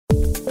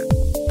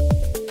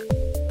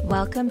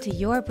Welcome to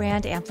Your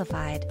Brand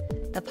Amplified,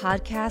 the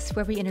podcast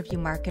where we interview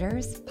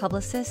marketers,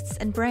 publicists,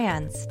 and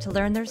brands to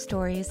learn their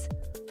stories,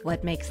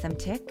 what makes them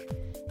tick,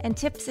 and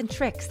tips and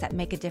tricks that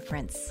make a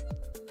difference.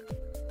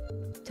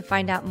 To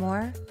find out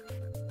more,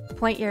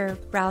 point your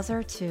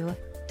browser to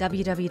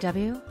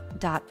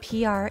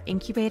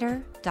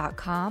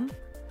www.princubator.com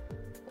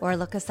or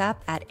look us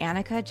up at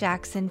Annika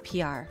Jackson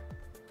PR.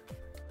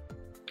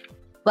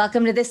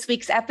 Welcome to this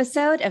week's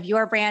episode of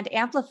Your Brand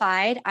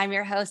Amplified. I'm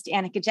your host,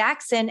 Annika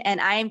Jackson,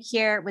 and I am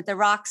here with the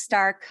rock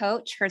star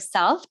coach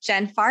herself,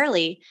 Jen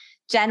Farley.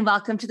 Jen,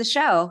 welcome to the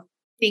show.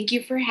 Thank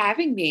you for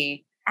having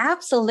me.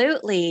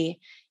 Absolutely.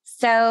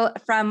 So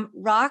from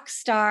rock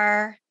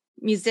star,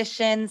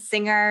 musician,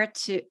 singer,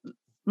 to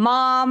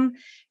mom,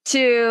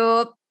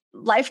 to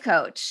life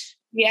coach.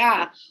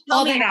 Yeah.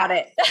 Tell me about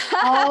it.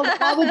 all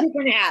the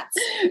different hats.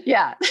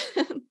 Yeah.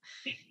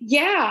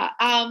 Yeah.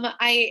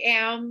 I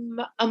am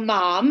a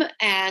mom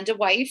and a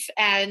wife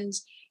and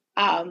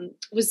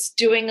was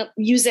doing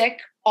music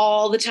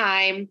all the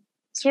time,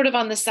 sort of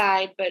on the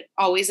side, but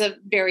always a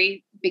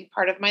very big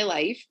part of my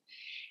life.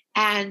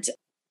 And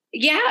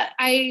yeah,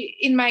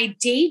 in my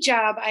day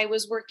job, I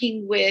was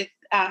working with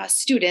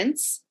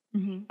students,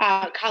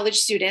 college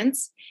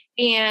students,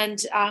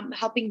 and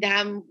helping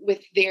them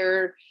with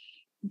their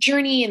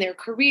journey and their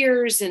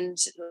careers and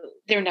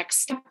their next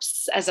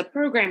steps as a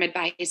program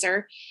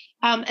advisor.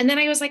 And then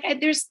I was like,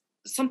 there's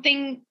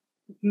something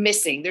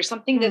missing. There's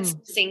something that's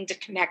missing to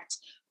connect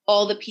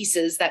all the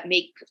pieces that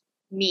make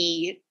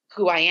me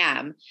who I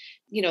am.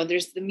 You know,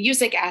 there's the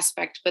music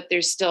aspect, but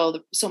there's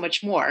still so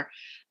much more.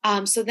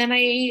 So then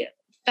I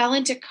fell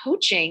into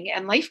coaching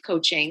and life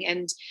coaching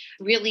and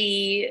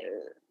really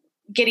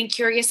getting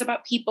curious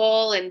about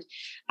people and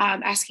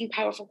asking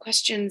powerful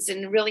questions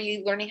and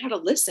really learning how to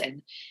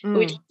listen,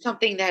 which is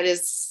something that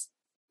is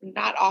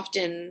not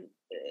often,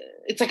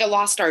 it's like a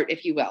lost art,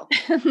 if you will.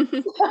 But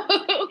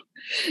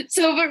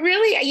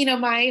really, you know,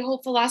 my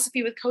whole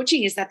philosophy with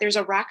coaching is that there's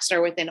a rock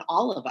star within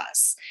all of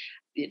us.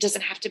 It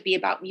doesn't have to be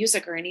about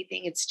music or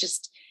anything. It's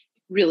just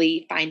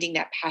really finding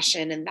that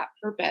passion and that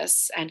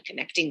purpose and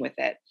connecting with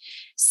it.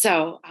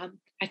 So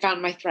I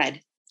found my thread.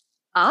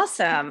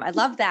 Awesome. I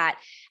love that.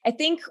 I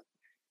think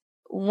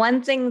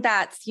one thing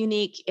that's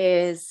unique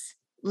is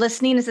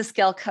listening is a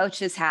skill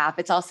coaches have.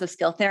 It's also a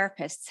skill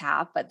therapists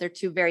have, but they're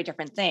two very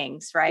different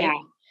things, right? Yeah,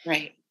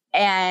 right.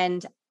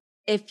 And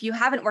if you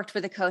haven't worked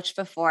with a coach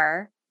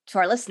before, to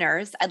our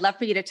listeners, I'd love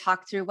for you to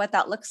talk through what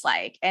that looks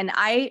like. And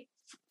I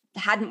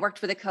hadn't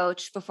worked with a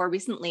coach before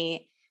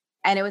recently,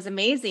 and it was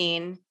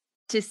amazing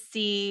to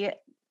see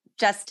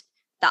just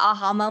the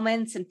aha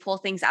moments and pull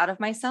things out of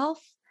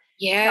myself.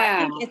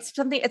 Yeah. So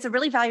it's a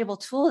really valuable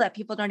tool that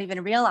people don't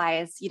even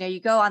realize. You know, you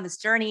go on this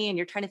journey and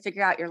you're trying to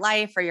figure out your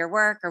life or your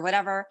work or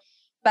whatever,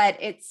 but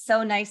it's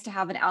so nice to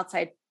have an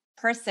outside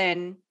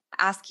person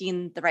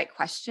asking the right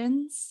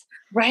questions.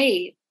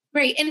 Right.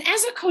 Right. And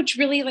as a coach,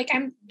 really, like,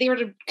 I'm there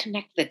to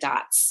connect the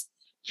dots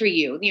for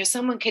you. You know,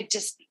 someone could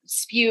just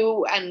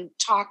spew and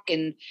talk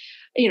and,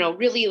 you know,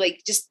 really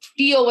like just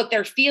feel what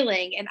they're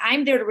feeling. And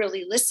I'm there to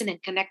really listen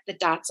and connect the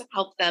dots and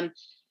help them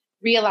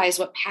realize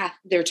what path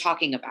they're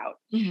talking about.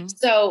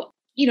 So,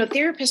 you know,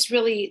 therapists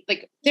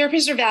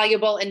are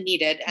valuable and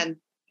needed. And,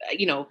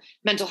 you know,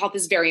 mental health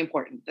is very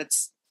important.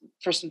 That's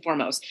first and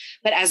foremost.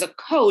 But as a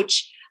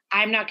coach,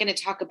 I'm not going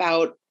to talk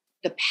about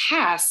the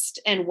past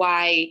and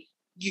why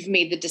you've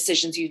made the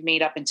decisions you've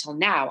made up until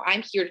now.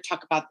 I'm here to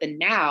talk about the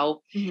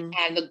now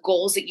and the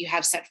goals that you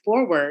have set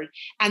forward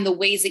and the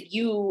ways that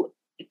you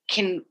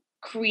can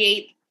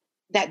create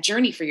that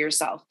journey for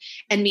yourself.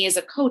 And me as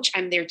a coach,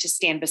 I'm there to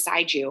stand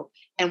beside you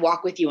and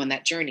walk with you on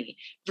that journey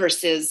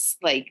versus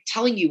like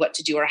telling you what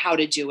to do or how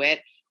to do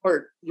it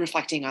or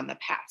reflecting on the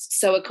past.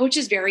 So a coach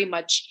is very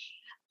much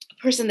a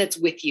person that's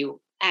with you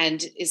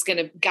and is going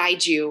to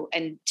guide you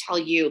and tell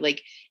you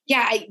like,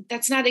 yeah,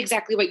 that's not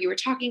exactly what you were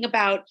talking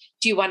about.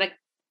 Do you want to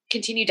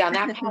continue down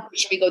that path or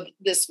should we go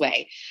this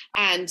way?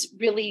 And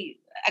really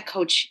a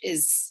coach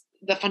is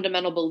the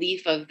fundamental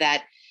belief of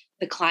that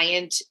the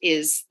client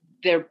is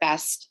their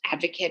best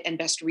advocate and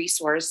best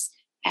resource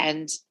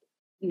and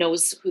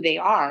knows who they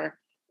are,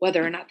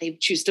 whether or not they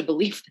choose to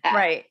believe that.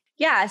 Right.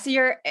 Yeah. So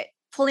you're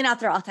pulling out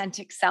their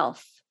authentic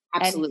self.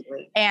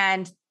 Absolutely.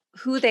 And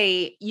who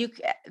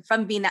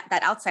from being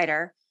that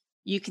outsider,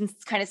 you can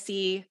kind of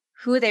see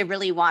who they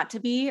really want to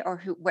be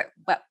or what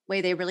way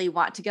they really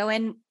want to go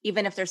in,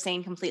 even if they're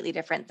saying completely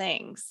different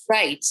things.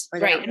 Right.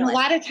 Right. And a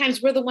lot of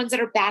times we're the ones that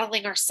are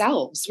battling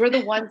ourselves. We're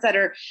the ones that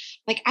are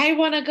like, I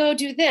want to go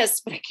do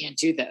this, but I can't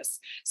do this.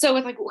 So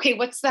it's like, okay,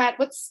 what's that?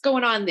 What's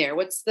going on there?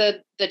 What's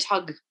the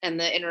tug and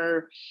the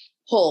inner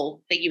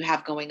pull that you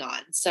have going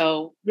on?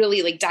 So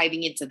really like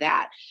diving into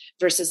that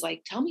versus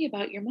like, tell me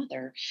about your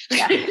mother.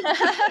 Yeah.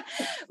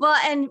 Well,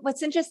 and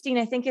what's interesting,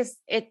 I think, is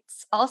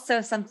it's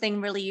also something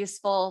really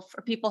useful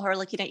for people who are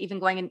looking at even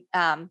going in,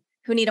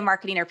 who need a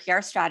marketing or PR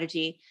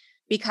strategy,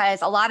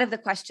 because a lot of the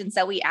questions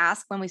that we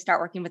ask when we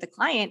start working with a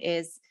client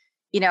is,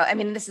 you know, I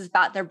mean, this is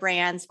about their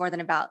brands more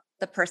than about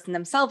the person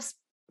themselves,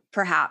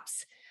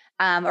 perhaps.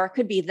 or it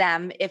could be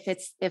them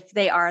if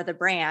they are the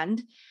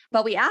brand.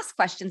 But we ask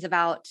questions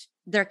about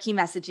their key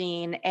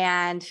messaging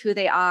and who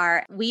they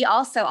are. We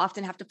also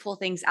often have to pull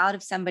things out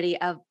of somebody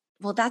of,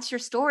 well, that's your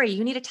story.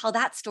 You need to tell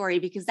that story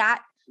because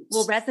that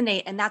will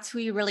resonate and that's who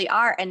you really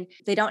are. And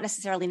they don't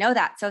necessarily know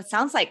that. So it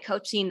sounds like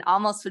coaching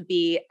almost would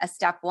be a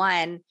step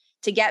one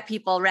to get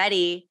people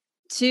ready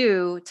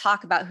to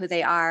talk about who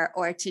they are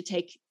or to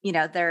take,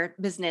 their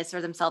business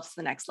or themselves to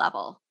the next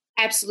level.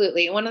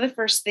 Absolutely. One of the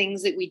first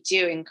things that we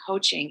do in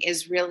coaching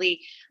is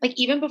really, like,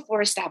 even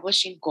before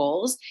establishing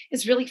goals,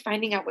 is really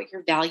finding out what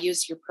your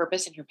values, your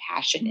purpose, and your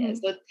passion is.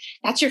 So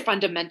that's your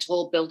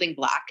fundamental building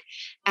block.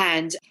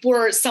 And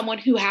for someone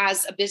who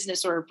has a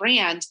business or a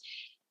brand,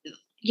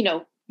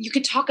 you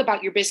could talk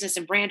about your business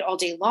and brand all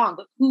day long,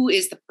 but who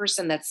is the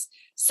person that's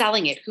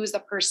selling it? Who's the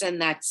person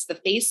that's the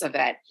face of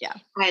it? Yeah.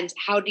 And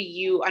how do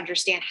you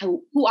understand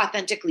who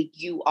authentically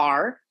you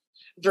are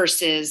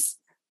versus,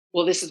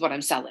 well, this is what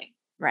I'm selling.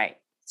 Right.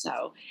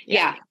 So,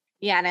 yeah.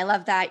 Yeah. And I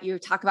love that you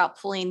talk about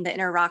pulling the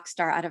inner rock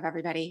star out of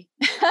everybody.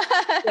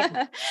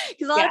 Because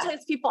a lot of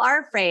times people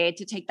are afraid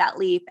to take that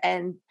leap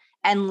and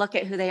look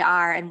at who they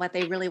are and what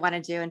they really want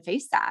to do and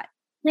face that.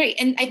 Right.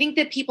 And I think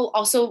that people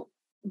also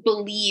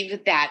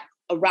believe that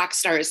a rock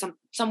star is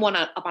someone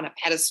up on a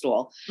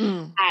pedestal.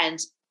 And,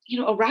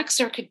 a rock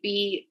star could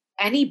be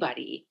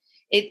anybody.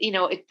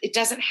 It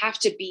doesn't have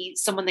to be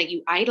someone that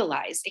you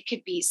idolize. It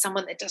could be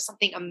someone that does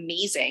something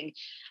amazing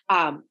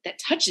that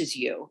touches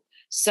you.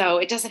 So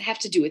it doesn't have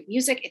to do with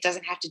music. It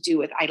doesn't have to do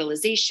with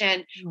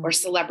idolization or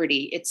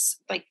celebrity. It's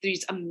like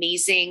these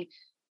amazing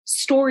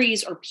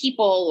stories or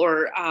people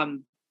or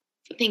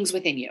things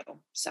within you.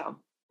 So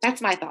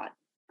that's my thought.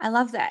 I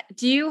love that.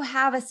 Do you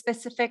have a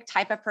specific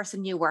type of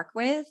person you work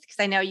with? Because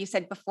I know you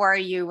said before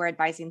you were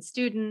advising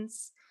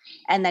students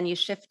and then you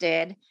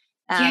shifted.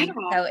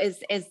 So is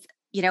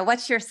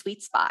what's your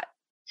sweet spot?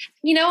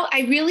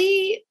 I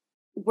really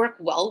work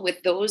well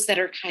with those that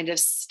are kind of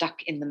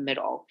stuck in the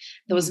middle,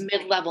 those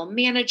mid-level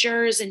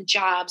managers and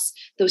jobs,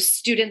 those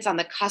students on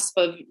the cusp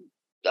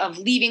of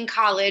leaving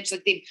college,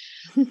 like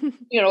they've,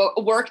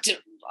 worked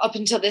up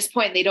until this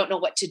point, and they don't know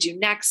what to do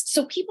next.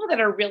 So people that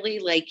are really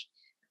like,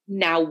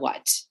 now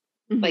what?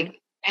 Like,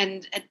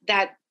 and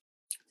that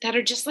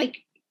are just like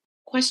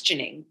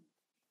questioning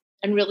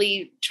and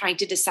really trying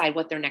to decide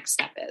what their next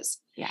step is.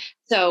 Yeah.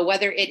 So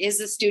whether it is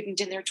a student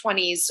in their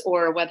 20s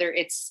or whether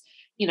it's,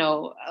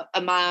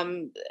 a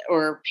mom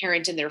or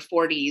parent in their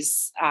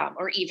 40s,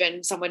 or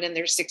even someone in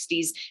their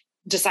 60s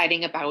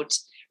deciding about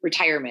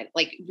retirement,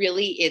 like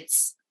really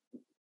it's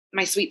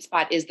my sweet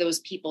spot is those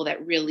people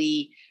that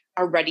really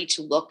are ready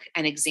to look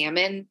and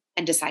examine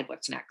and decide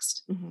what's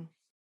next.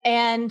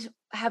 And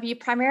have you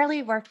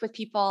primarily worked with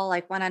people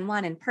like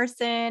one-on-one in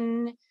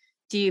person?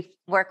 Do you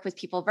work with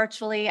people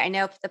virtually? I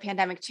know the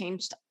pandemic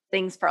changed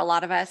things for a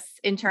lot of us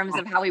in terms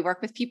of how we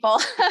work with people.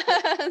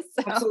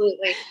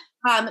 Absolutely.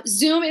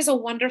 Zoom is a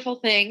wonderful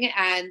thing.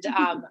 And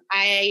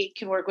I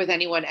can work with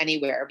anyone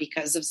anywhere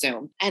because of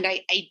Zoom. And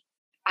I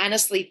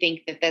honestly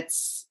think that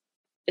it's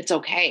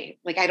okay.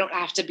 Like I don't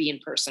have to be in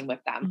person with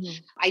them.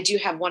 I do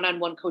have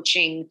one-on-one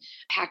coaching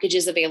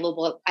packages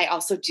available. I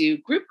also do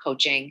group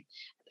coaching.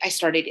 I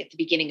started at the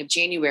beginning of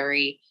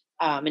January,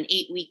 an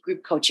 8-week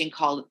group coaching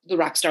called the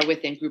Rockstar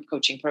Within Group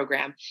Coaching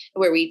Program,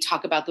 where we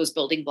talk about those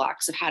building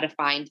blocks of how to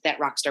find that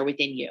rockstar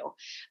within you.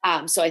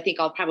 So I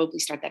think I'll probably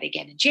start that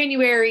again in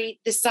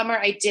January. This summer,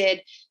 I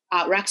did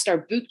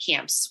Rockstar boot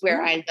camps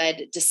where I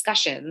led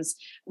discussions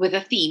with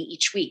a theme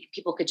each week.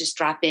 People could just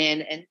drop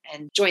in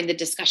and join the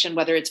discussion,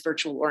 whether it's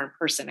virtual or in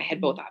person. I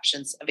had both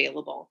options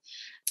available.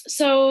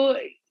 So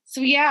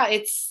yeah,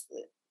 it's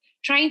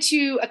trying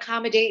to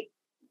accommodate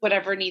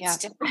whatever needs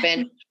to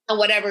happen and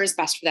whatever is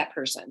best for that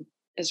person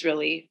is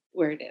really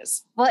where it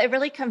is. Well, it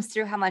really comes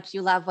through how much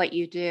you love what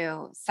you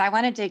do. So I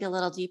want to dig a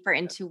little deeper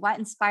into what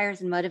inspires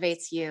and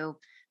motivates you.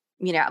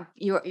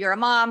 You're a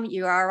mom,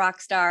 you are a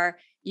rock star,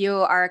 you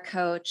are a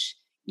coach,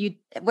 you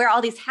wear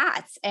all these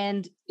hats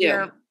and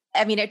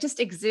it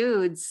just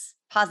exudes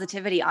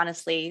positivity,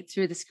 honestly,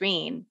 through the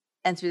screen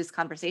and through this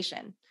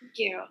conversation. Thank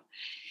you.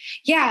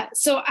 Yeah.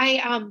 So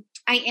I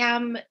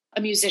am a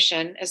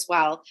musician as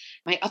well.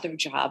 My other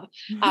job,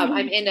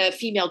 I'm in a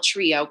female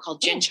trio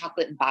called Gin,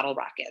 Chocolate, and Bottle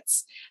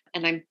Rockets.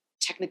 And I'm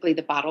technically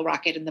the bottle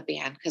rocket in the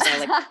band because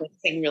I like to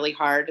sing really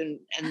hard.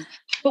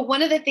 But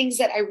one of the things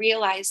that I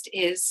realized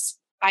is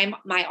I'm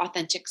my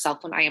authentic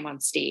self when I am on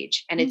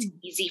stage, and it's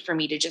easy for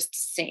me to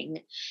just sing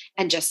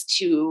and just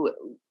to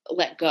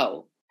let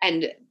go.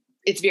 And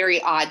it's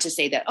very odd to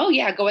say that, oh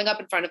yeah, going up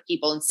in front of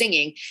people and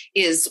singing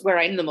is where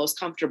I'm the most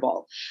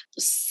comfortable.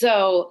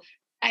 So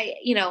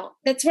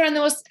that's where I'm the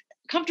most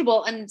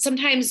comfortable. And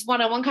sometimes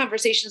one-on-one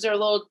conversations are a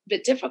little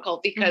bit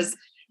difficult because,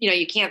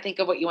 you can't think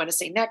of what you want to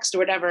say next or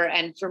whatever.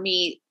 And for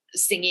me,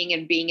 singing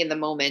and being in the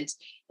moment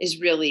is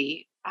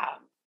really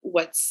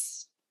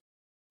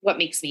what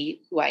makes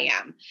me who I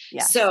am.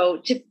 Yes.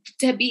 So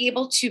to be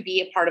able to be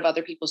a part of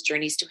other people's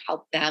journeys, to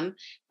help them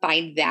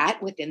find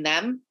that within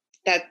them,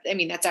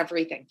 that's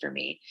everything for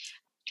me.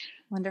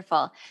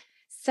 Wonderful.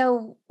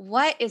 So,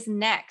 what is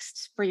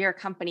next for your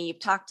company? You've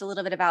talked a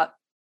little bit about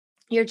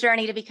your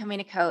journey to becoming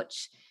a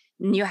coach.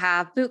 And you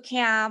have boot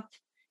camp,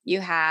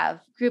 you have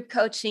group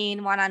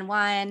coaching, one on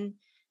one.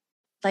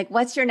 Like,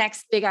 what's your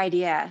next big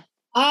idea?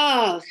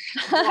 Oh,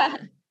 yeah.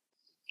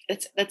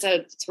 It's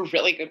a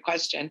really good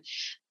question.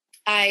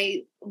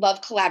 I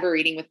love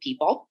collaborating with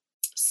people.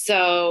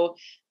 So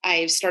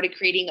I've started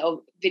creating a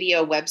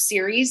video web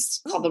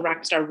series called the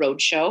Rockstar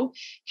Roadshow,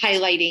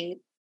 highlighting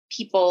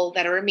people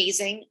that are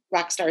amazing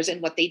rock stars in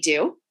what they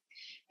do.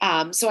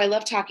 So I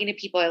love talking to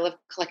people. I love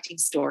collecting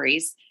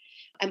stories.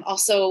 I'm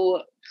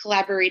also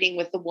collaborating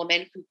with a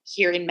woman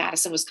here in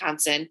Madison,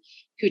 Wisconsin,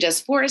 who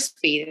does forest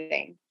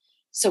bathing.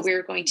 So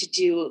we're going to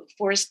do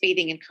forest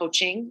bathing and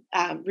coaching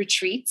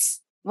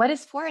retreats. What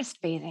is forest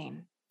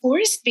bathing?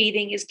 Forest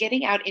bathing is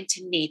getting out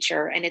into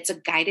nature, and it's a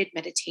guided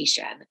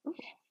meditation.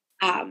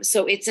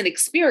 So it's an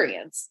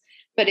experience,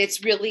 but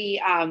it's really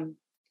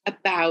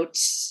about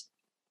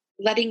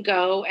letting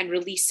go and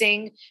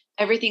releasing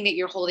everything that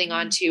you're holding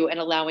on to and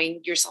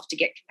allowing yourself to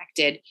get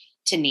connected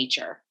to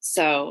nature.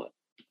 So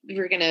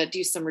we're going to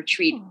do some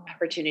retreat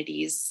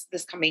opportunities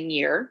this coming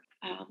year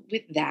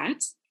with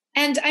that.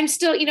 And I'm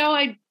still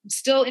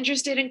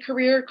interested in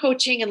career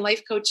coaching and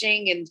life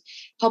coaching and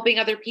helping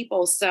other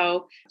people.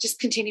 So just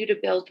continue to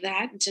build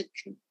that and to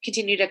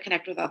continue to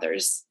connect with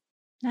others.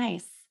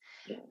 Nice.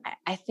 Yeah.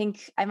 I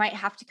think I might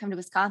have to come to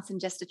Wisconsin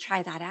just to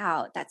try that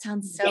out. That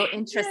sounds so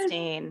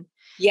interesting.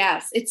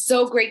 Yes, it's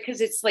so great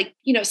because it's like,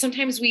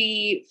 sometimes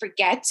we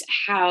forget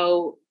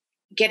how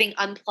getting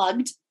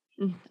unplugged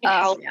can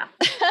help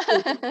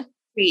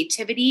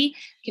creativity,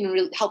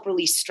 can help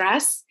release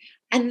stress.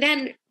 And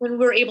then when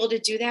we're able to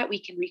do that, we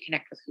can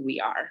reconnect with who we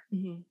are.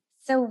 Mm-hmm.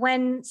 So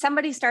when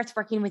somebody starts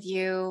working with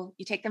you,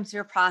 you take them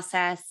through a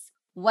process.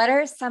 What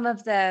are some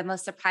of the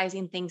most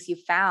surprising things you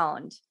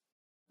found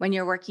when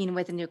you're working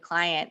with a new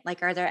client?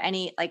 Like, are there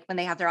any, like when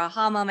they have their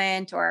aha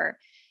moment or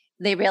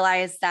they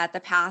realize that the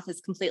path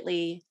is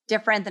completely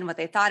different than what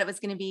they thought it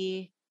was going to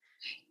be?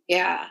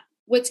 Yeah.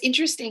 What's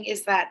interesting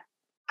is that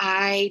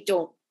I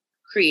don't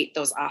create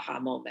those aha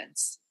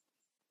moments.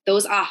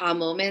 Those aha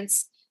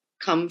moments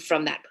come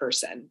from that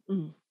person.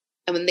 And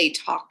when they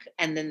talk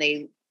and then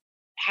they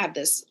have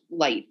this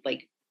light,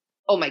 like,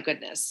 oh my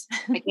goodness,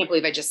 I can't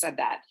believe I just said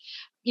that.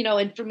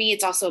 And for me,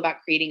 it's also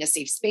about creating a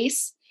safe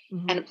space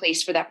and a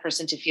place for that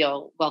person to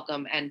feel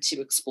welcome and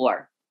to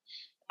explore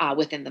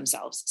within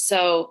themselves.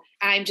 So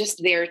I'm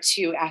just there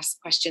to ask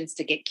questions,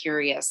 to get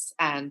curious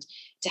and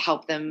to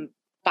help them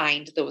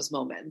find those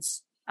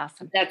moments.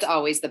 Awesome. That's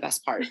always the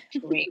best part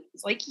for me.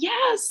 It's like,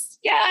 yes.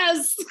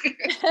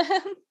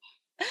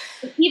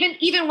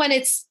 Even when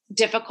it's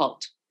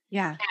difficult.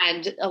 Yeah.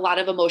 And a lot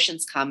of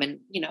emotions come and,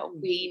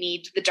 we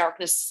need the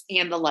darkness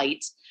and the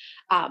light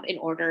in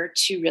order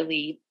to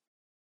really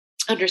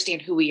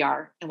understand who we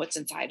are and what's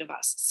inside of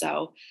us.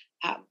 So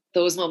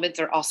those moments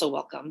are also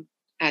welcome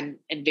and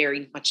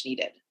very much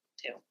needed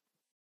too.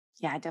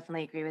 Yeah, I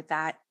definitely agree with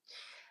that.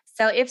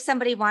 So if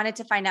somebody wanted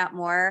to find out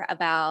more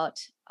about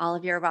all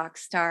of your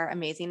rockstar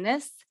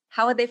amazingness,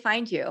 how would they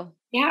find you?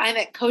 Yeah, I'm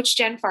at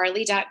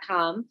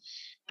coachjenfarley.com.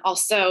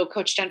 Also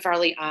Coach Jen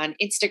Farley on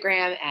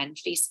Instagram and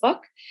Facebook.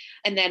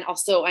 And then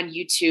also on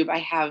YouTube, I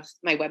have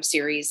my web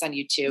series on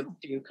YouTube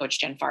through Coach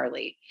Jen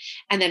Farley.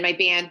 And then my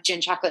band, Gin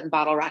Chocolate and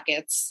Bottle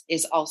Rockets,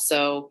 is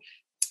also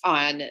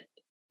on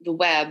the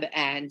web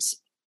and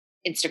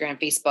Instagram,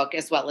 Facebook,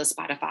 as well as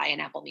Spotify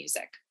and Apple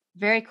Music.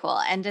 Very cool.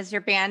 And does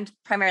your band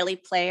primarily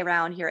play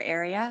around your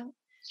area?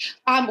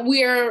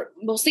 We're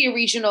mostly a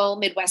regional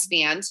Midwest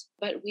band,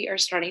 but we are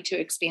starting to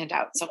expand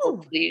out. So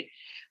hopefully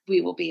we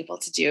will be able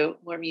to do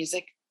more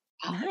music.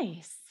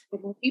 Nice. For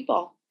more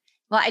people.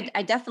 Well,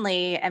 I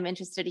definitely am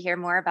interested to hear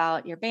more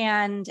about your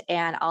band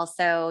and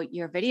also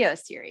your video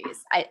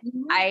series.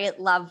 I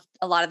love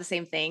a lot of the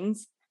same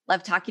things.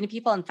 Love talking to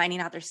people and finding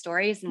out their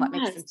stories and what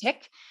makes them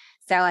tick.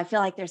 So I feel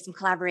like there's some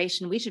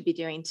collaboration we should be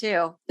doing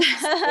too.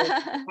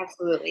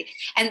 Absolutely.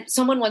 And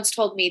someone once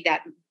told me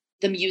that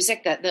the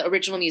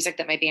original music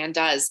that my band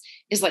does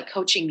is like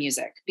coaching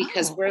music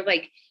because we're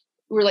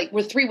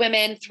three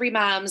women, three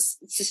moms,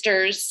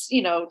 sisters,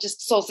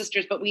 just soul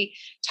sisters, but we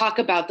talk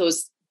about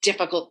those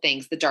difficult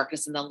things, the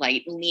darkness and the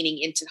light, leaning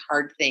into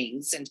hard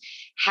things and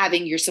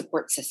having your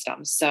support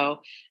system. So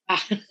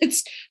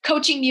it's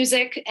coaching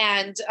music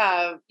and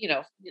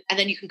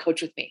then you can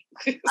coach with me.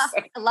 So.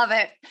 I love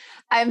it.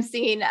 I'm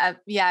seeing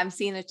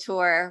a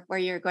tour where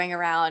you're going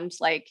around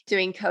like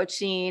doing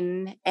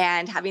coaching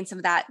and having some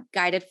of that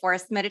guided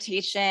forest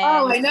meditation.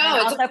 Oh, I know.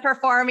 And also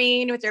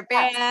performing with your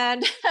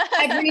band.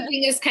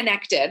 Everything is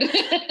connected.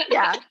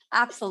 Yeah,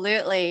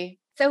 absolutely.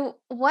 So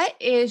what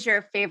is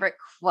your favorite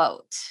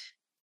quote?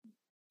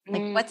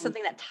 Like what's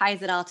something that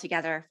ties it all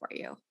together for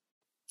you?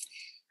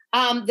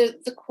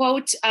 The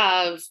quote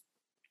of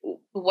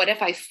 "What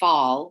if I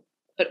fall?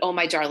 But oh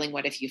my darling,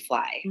 what if you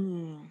fly?"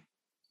 And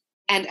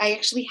I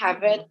actually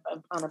have it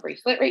on a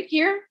bracelet right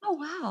here.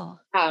 Oh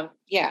wow!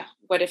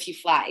 What if you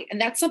fly? And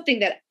that's something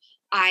that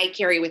I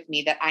carry with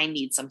me that I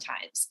need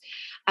sometimes,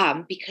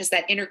 because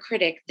that inner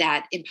critic,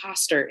 that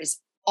imposter, is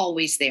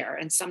always there.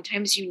 And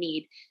sometimes you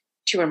need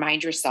to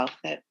remind yourself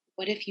that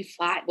what if you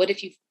fly? What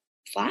if you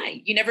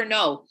fly? You never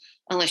know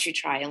unless you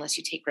try, unless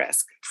you take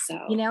risk. So,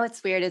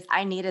 What's weird is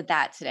I needed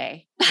that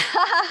today.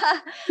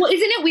 well,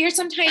 isn't it weird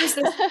sometimes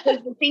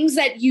the things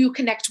that you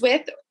connect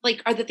with,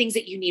 like, are the things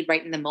that you need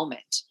right in the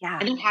moment. Yeah.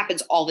 And it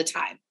happens all the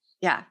time.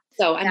 Yeah.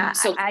 So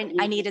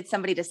I needed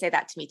somebody to say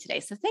that to me today.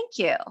 So thank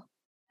you.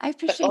 I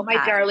appreciate oh, my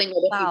that. darling,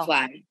 what if you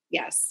fly?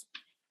 Yes.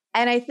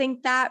 And I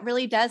think that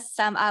really does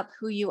sum up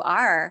who you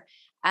are.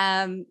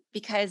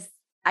 Because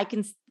I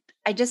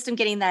just am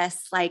getting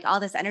this, like, all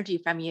this energy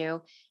from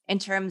you in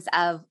terms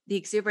of the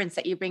exuberance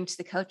that you bring to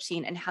the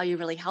coaching and how you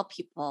really help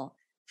people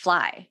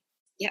fly.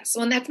 Yes.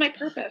 Well, and that's my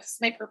purpose.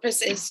 My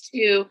purpose is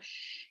to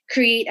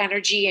create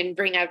energy and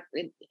bring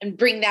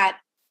that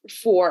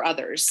for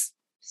others.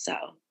 So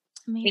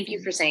amazing. Thank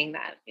you for saying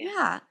that.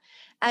 Yeah.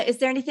 Is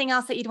there anything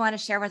else that you'd want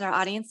to share with our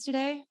audience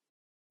today?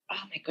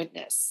 Oh my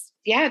goodness.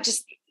 Yeah.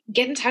 Just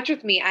get in touch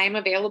with me. I am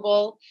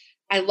available.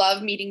 I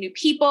love meeting new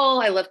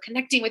people. I love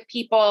connecting with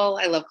people.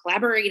 I love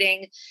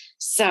collaborating.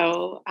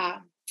 So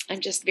I'm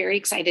just very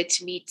excited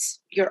to meet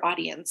your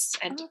audience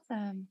and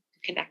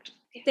connect.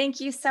 Yeah. Thank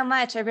you so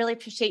much. I really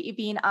appreciate you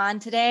being on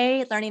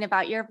today, learning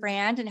about your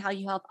brand and how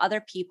you help other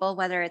people,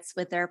 whether it's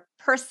with their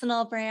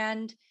personal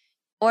brand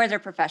or their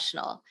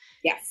professional.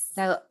 Yes.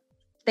 So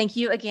thank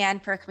you again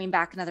for coming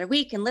back another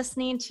week and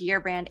listening to Your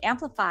Brand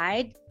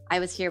Amplified. I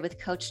was here with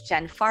Coach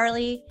Jen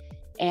Farley,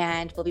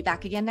 and we'll be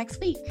back again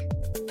next week.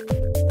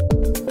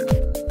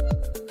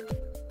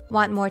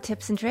 Want more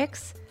tips and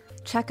tricks?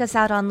 Check us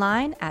out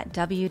online at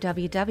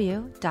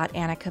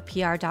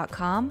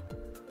www.annikapr.com,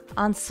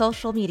 on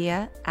social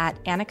media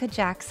at Annika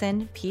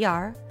Jackson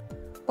PR,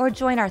 or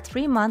join our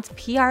 3-month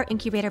PR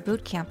Incubator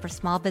Bootcamp for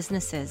small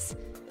businesses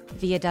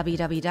via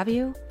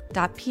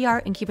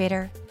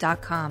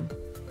www.princubator.com.